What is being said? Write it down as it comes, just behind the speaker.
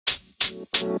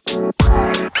Hello,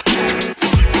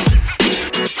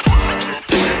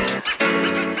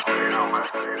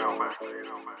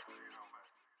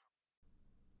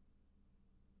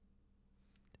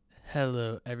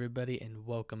 everybody, and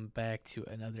welcome back to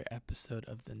another episode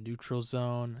of the Neutral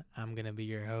Zone. I'm going to be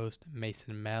your host,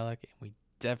 Mason Malik, and we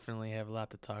definitely have a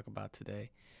lot to talk about today.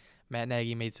 Matt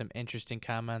Nagy made some interesting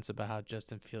comments about how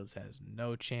Justin Fields has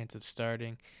no chance of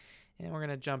starting, and we're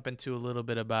going to jump into a little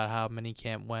bit about how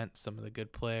minicamp went, some of the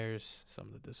good players, some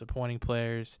of the disappointing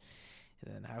players,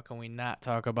 and then how can we not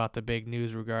talk about the big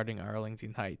news regarding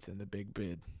Arlington Heights and the big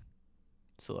bid.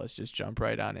 So let's just jump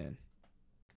right on in.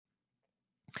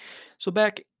 So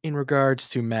back in regards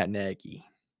to Matt Nagy,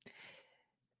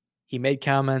 he made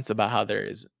comments about how there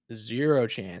is zero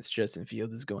chance Justin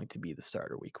Fields is going to be the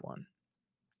starter week one.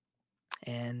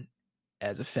 And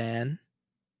as a fan,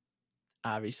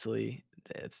 obviously,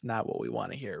 that's not what we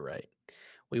want to hear, right?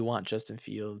 We want Justin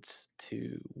Fields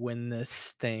to win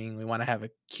this thing. We want to have a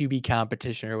QB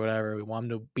competition or whatever. We want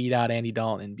him to beat out Andy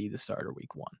Dalton and be the starter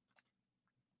week one.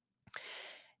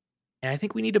 And I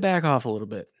think we need to back off a little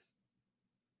bit.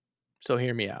 So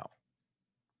hear me out.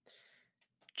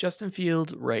 Justin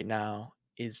Fields right now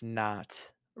is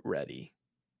not ready.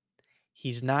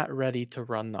 He's not ready to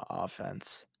run the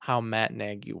offense how Matt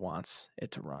Nagy wants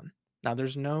it to run. Now,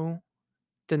 there's no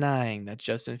denying that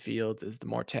Justin Fields is the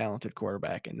more talented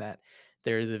quarterback and that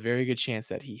there is a very good chance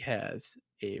that he has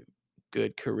a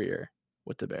good career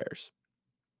with the Bears.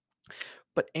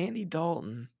 But Andy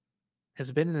Dalton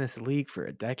has been in this league for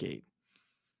a decade.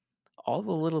 All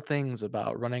the little things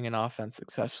about running an offense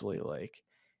successfully, like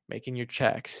making your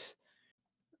checks,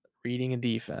 reading a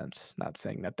defense, not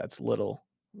saying that that's little,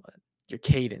 but your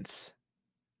cadence,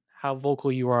 how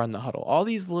vocal you are in the huddle, all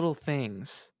these little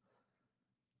things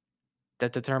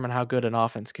that determine how good an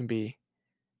offense can be.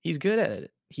 He's good at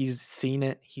it. He's seen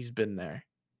it. He's been there.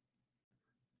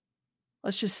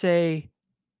 Let's just say,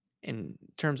 in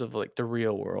terms of like the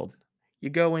real world,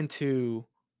 you go into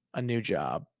a new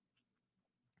job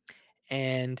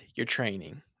and you're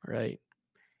training, right?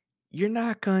 You're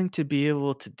not going to be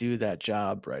able to do that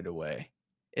job right away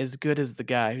as good as the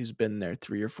guy who's been there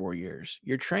 3 or 4 years.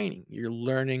 You're training, you're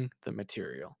learning the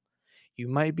material. You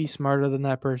might be smarter than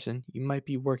that person. You might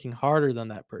be working harder than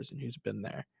that person who's been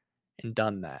there and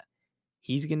done that.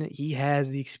 He has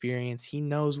the experience. He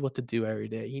knows what to do every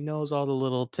day. He knows all the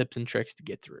little tips and tricks to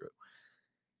get through.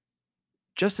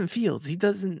 Justin Fields, he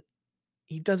hasn't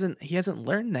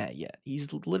learned that yet.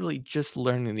 He's literally just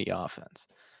learning the offense.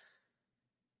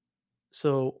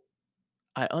 So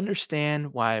I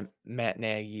understand why Matt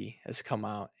Nagy has come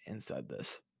out and said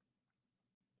this.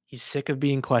 He's sick of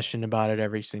being questioned about it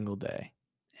every single day.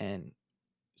 And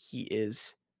he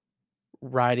is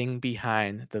riding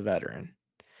behind the veteran.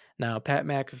 Now, Pat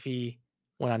McAfee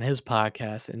went on his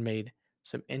podcast and made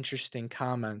some interesting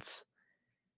comments.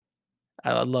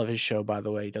 I love his show, by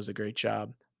the way. He does a great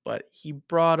job. But he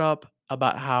brought up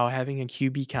about how having a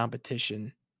QB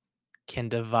competition can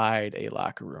divide a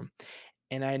locker room.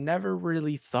 And I never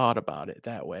really thought about it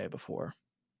that way before.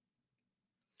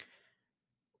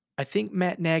 I think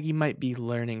Matt Nagy might be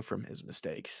learning from his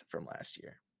mistakes from last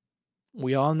year.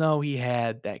 We all know he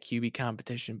had that QB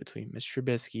competition between Mitch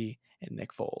Trubisky and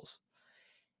Nick Foles.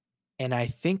 And I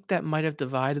think that might have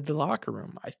divided the locker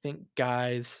room. I think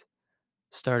guys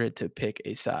started to pick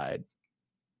a side.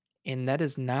 And that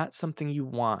is not something you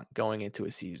want going into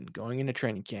a season, going into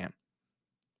training camp.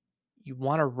 You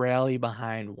want to rally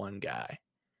behind one guy.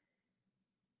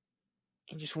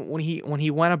 And just when he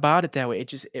went about it that way,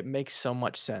 it makes so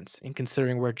much sense in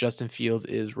considering where Justin Fields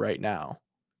is right now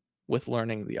with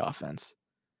learning the offense.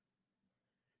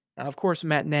 Now, of course,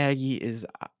 Matt Nagy is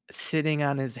sitting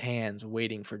on his hands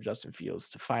waiting for Justin Fields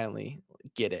to finally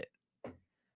get it.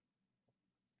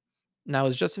 Now,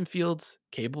 is Justin Fields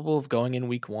capable of going in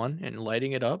week one and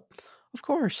lighting it up? Of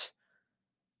course.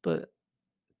 But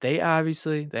they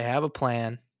have a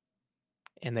plan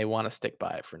and they want to stick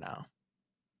by it for now.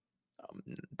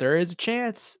 There is a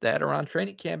chance that around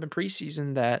training camp and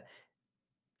preseason that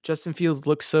Justin Fields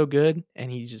looks so good and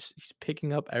he's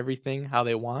picking up everything how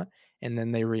they want, and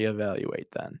then they reevaluate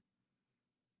then.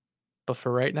 But for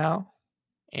right now,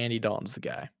 Andy Dalton's the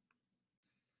guy.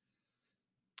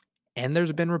 And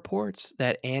there's been reports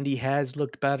that Andy has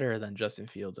looked better than Justin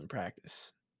Fields in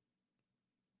practice,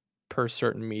 per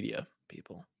certain media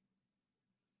people.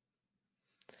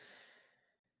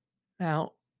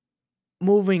 Now,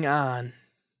 moving on,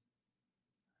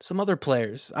 some other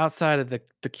players outside of the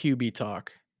QB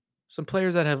talk, some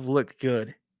players that have looked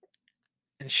good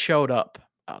and showed up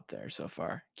out there so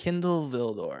far. Kindle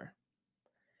Vildor.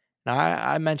 Now,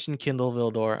 I mentioned Kindle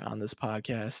Vildor on this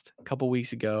podcast a couple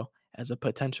weeks ago as a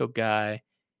potential guy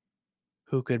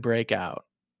who could break out,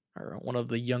 or one of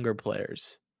the younger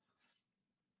players,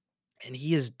 and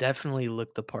he has definitely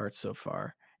looked the part so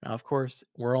far. Now, of course,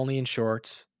 we're only in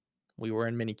shorts. We were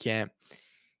in minicamp.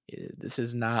 This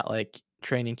is not like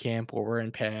training camp where we're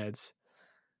in pads,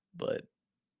 but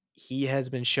he has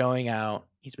been showing out.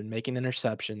 He's been making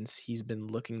interceptions. He's been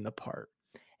looking the part.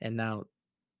 And now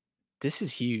this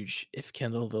is huge if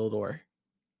Kendall Vildor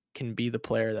can be the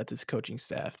player that this coaching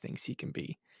staff thinks he can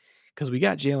be. Because we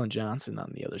got Jalen Johnson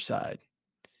on the other side.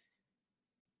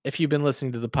 If you've been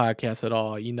listening to the podcast at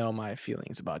all, you know my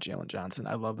feelings about Jalen Johnson.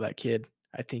 I love that kid.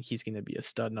 I think he's going to be a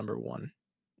stud number one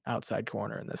outside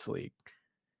corner in this league.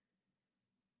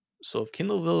 So if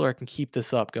Kendall Vildor can keep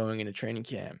this up going into training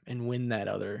camp and win that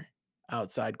other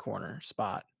outside corner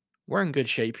spot, we're in good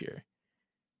shape here.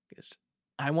 Because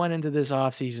I went into this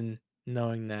offseason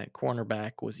knowing that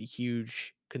cornerback was a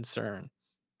huge concern,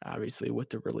 obviously with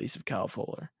the release of Kyle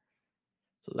Fuller.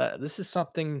 So that this is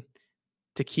something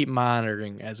to keep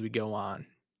monitoring as we go on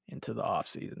into the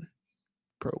offseason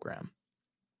program.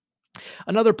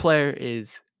 Another player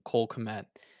is Cole Kmet.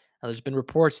 Now, there's been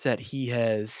reports that he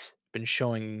has been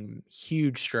showing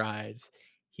huge strides.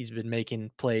 He's been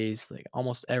making plays like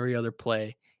almost every other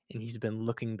play, and he's been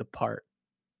looking the part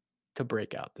to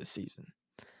break out this season.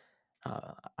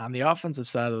 On the offensive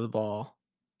side of the ball,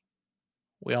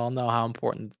 we all know how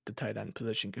important the tight end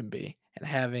position can be, and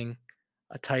having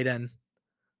a tight end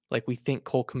like we think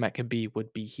Cole Kmet could be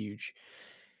would be huge.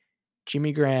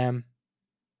 Jimmy Graham,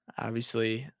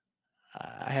 obviously,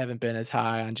 I haven't been as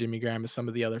high on Jimmy Graham as some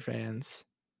of the other fans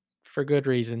for good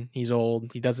reason. He's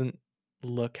old. He doesn't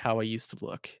look how he used to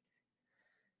look.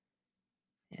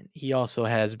 And he also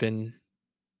has been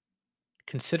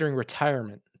considering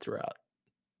retirement throughout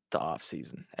the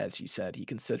offseason, as he said he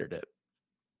considered it.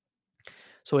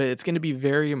 So it's going to be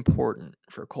very important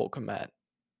for Cole Kmet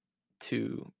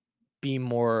to be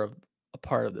more of a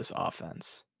part of this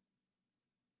offense.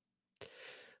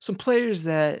 Some players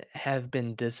that have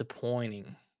been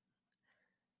disappointing.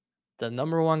 The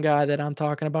number one guy that I'm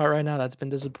talking about right now that's been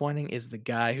disappointing is the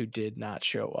guy who did not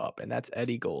show up, and that's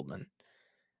Eddie Goldman.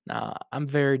 Now, I'm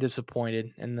very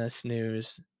disappointed in this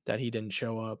news that he didn't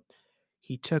show up.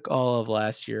 He took all of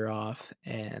last year off,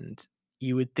 and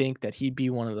you would think that he'd be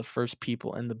one of the first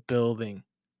people in the building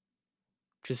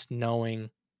just knowing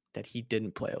that he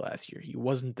didn't play last year. He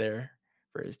wasn't there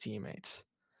for his teammates.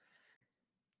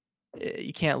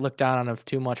 You can't look down on him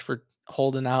too much for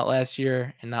holding out last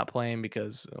year and not playing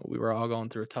because we were all going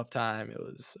through a tough time. It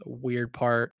was a weird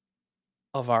part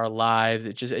of our lives.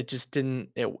 It just didn't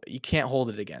you can't hold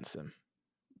it against him.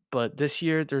 But this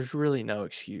year there's really no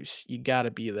excuse. You got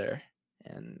to be there.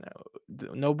 And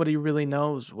nobody really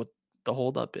knows what the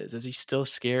holdup is. Is he still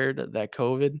scared that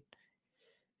COVID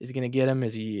is gonna get him?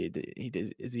 Is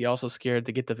he also scared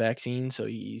to get the vaccine? So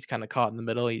he's kinda caught in the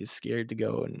middle. He's scared to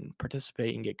go and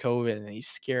participate and get COVID, and he's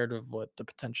scared of what the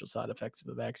potential side effects of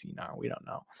the vaccine are. We don't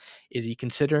know. Is he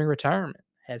considering retirement?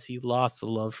 Has he lost the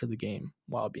love for the game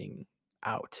while being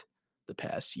out the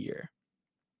past year?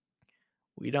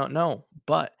 We don't know,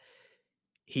 but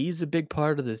he's a big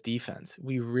part of this defense.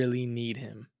 We really need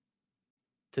him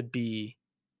to be,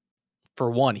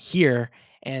 for one, here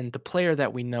and the player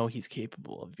that we know he's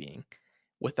capable of being.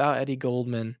 Without Eddie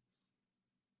Goldman,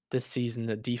 this season,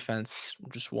 the defense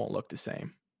just won't look the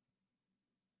same.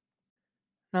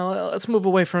 Now, let's move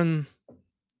away from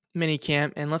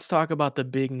minicamp and let's talk about the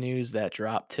big news that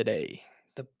dropped today.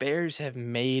 The Bears have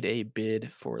made a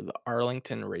bid for the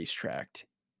Arlington racetrack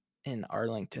in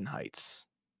Arlington Heights.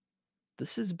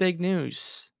 This is big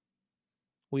news.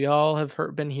 We all have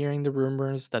been hearing the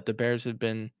rumors that the Bears have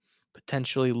been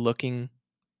potentially looking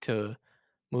to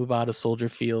move out of Soldier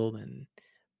Field and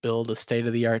build a state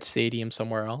of the art stadium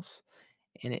somewhere else.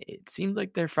 And it seems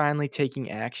like they're finally taking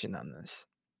action on this.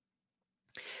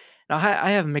 Now,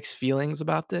 I have mixed feelings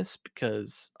about this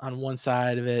because on one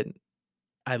side of it,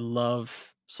 I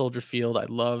love Soldier Field. I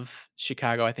love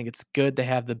Chicago. I think it's good to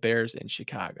have the Bears in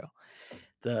Chicago.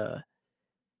 The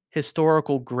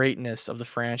historical greatness of the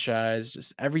franchise,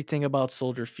 just everything about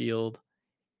Soldier Field,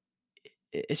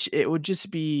 it would just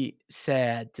be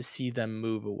sad to see them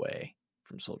move away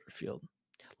from Soldier Field,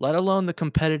 let alone the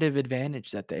competitive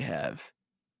advantage that they have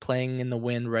playing in the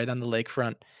wind right on the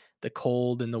lakefront, the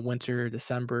cold in the winter,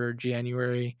 December,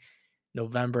 January,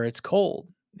 November. It's cold.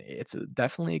 It's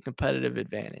definitely a competitive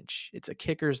advantage. It's a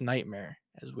kicker's nightmare,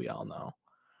 as we all know.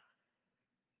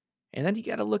 And then you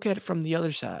got to look at it from the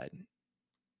other side.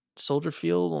 Soldier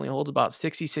Field only holds about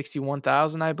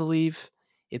 61,000, I believe.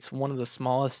 It's one of the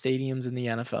smallest stadiums in the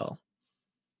NFL.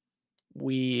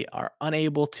 We are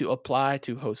unable to apply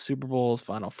to host Super Bowls,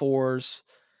 Final Fours,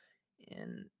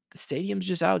 and the stadium's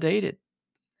just outdated.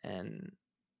 And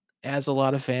as a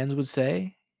lot of fans would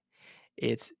say,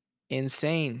 it's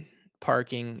insane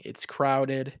parking, it's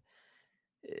crowded,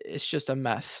 it's just a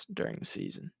mess during the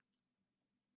season.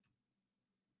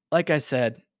 Like I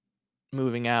said,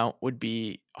 moving out would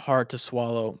be hard to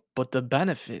swallow, but the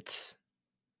benefits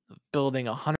of building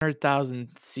a 100,000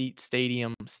 seat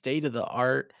stadium, state of the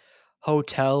art,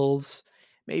 hotels,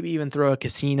 maybe even throw a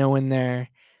casino in there.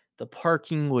 The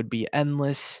parking would be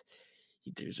endless.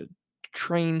 There's a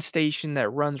train station that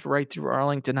runs right through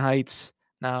Arlington Heights.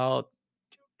 Now,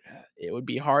 it would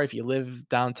be hard if you live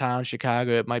downtown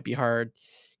Chicago. It might be hard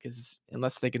because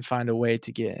unless they can find a way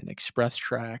to get an express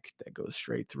track that goes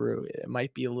straight through, it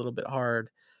might be a little bit hard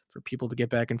for people to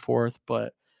get back and forth.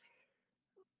 But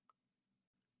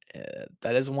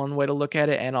that is one way to look at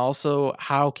it. And also,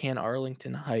 how can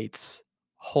Arlington Heights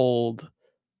hold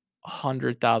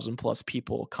 100,000 plus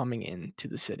people coming into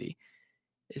the city?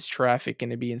 Is traffic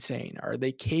going to be insane? Are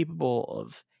they capable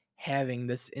of having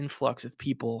this influx of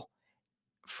people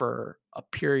for a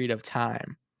period of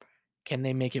time? Can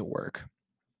they make it work?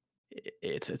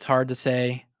 It's hard to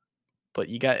say, but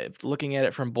you got looking at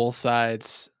it from both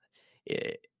sides.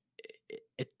 It,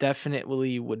 it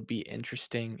definitely would be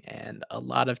interesting, and a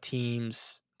lot of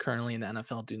teams currently in the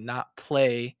NFL do not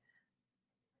play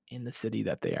in the city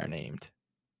that they are named.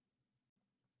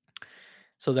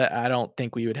 So that I don't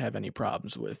think we would have any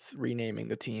problems with renaming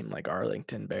the team like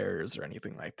Arlington Bears or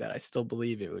anything like that. I still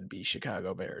believe it would be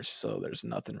Chicago Bears, so there's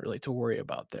nothing really to worry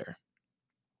about there.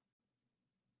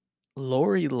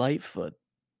 Lori Lightfoot,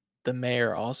 the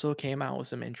mayor, also came out with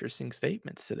some interesting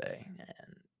statements today,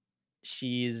 and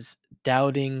she's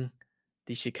doubting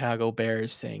the Chicago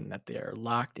Bears, saying that they are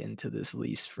locked into this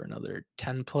lease for another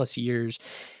 10 plus years,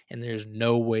 and there's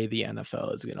no way the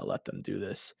NFL is going to let them do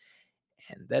this.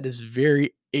 And that is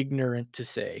very ignorant to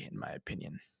say, in my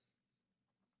opinion.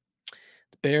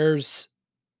 The Bears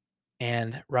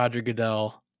and Roger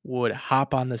Goodell would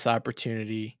hop on this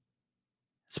opportunity,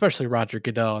 especially Roger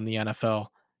Goodell in the NFL,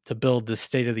 to build this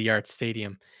state of the art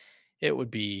stadium. It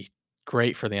would be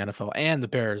great for the NFL and the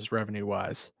Bears revenue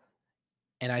wise.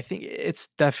 And I think it's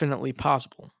definitely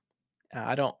possible.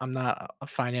 I'm not a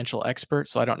financial expert,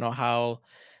 so I don't know how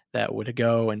that would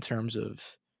go in terms of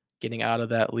getting out of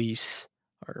that lease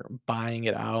or buying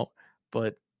it out.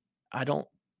 But I don't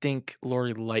think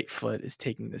Lori Lightfoot is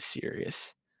taking this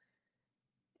serious.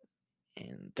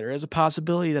 And there is a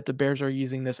possibility that the Bears are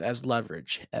using this as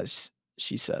leverage, as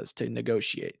she says, to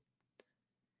negotiate.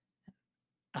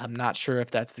 I'm not sure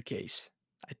if that's the case.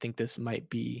 I think this might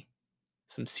be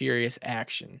some serious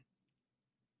action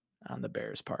on the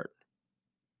Bears' part.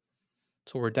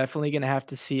 So we're definitely going to have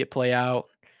to see it play out.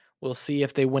 We'll see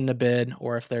if they win the bid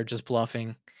or if they're just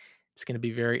bluffing. It's going to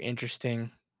be very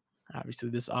interesting. Obviously,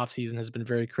 this offseason has been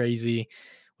very crazy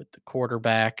with the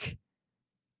quarterback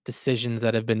decisions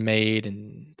that have been made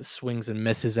and the swings and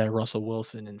misses at Russell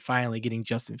Wilson and finally getting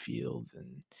Justin Fields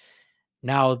and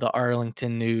now the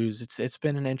Arlington news. It's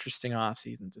been an interesting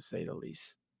offseason to say the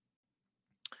least.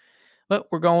 But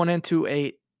we're going into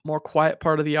a more quiet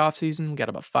part of the offseason. We got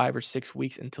about 5 or 6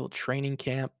 weeks until training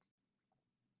camp.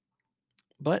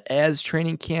 But as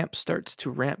training camp starts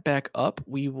to ramp back up,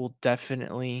 we will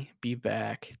definitely be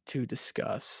back to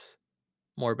discuss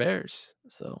more Bears.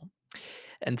 So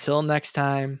until next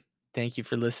time, thank you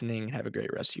for listening. Have a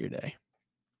great rest of your day.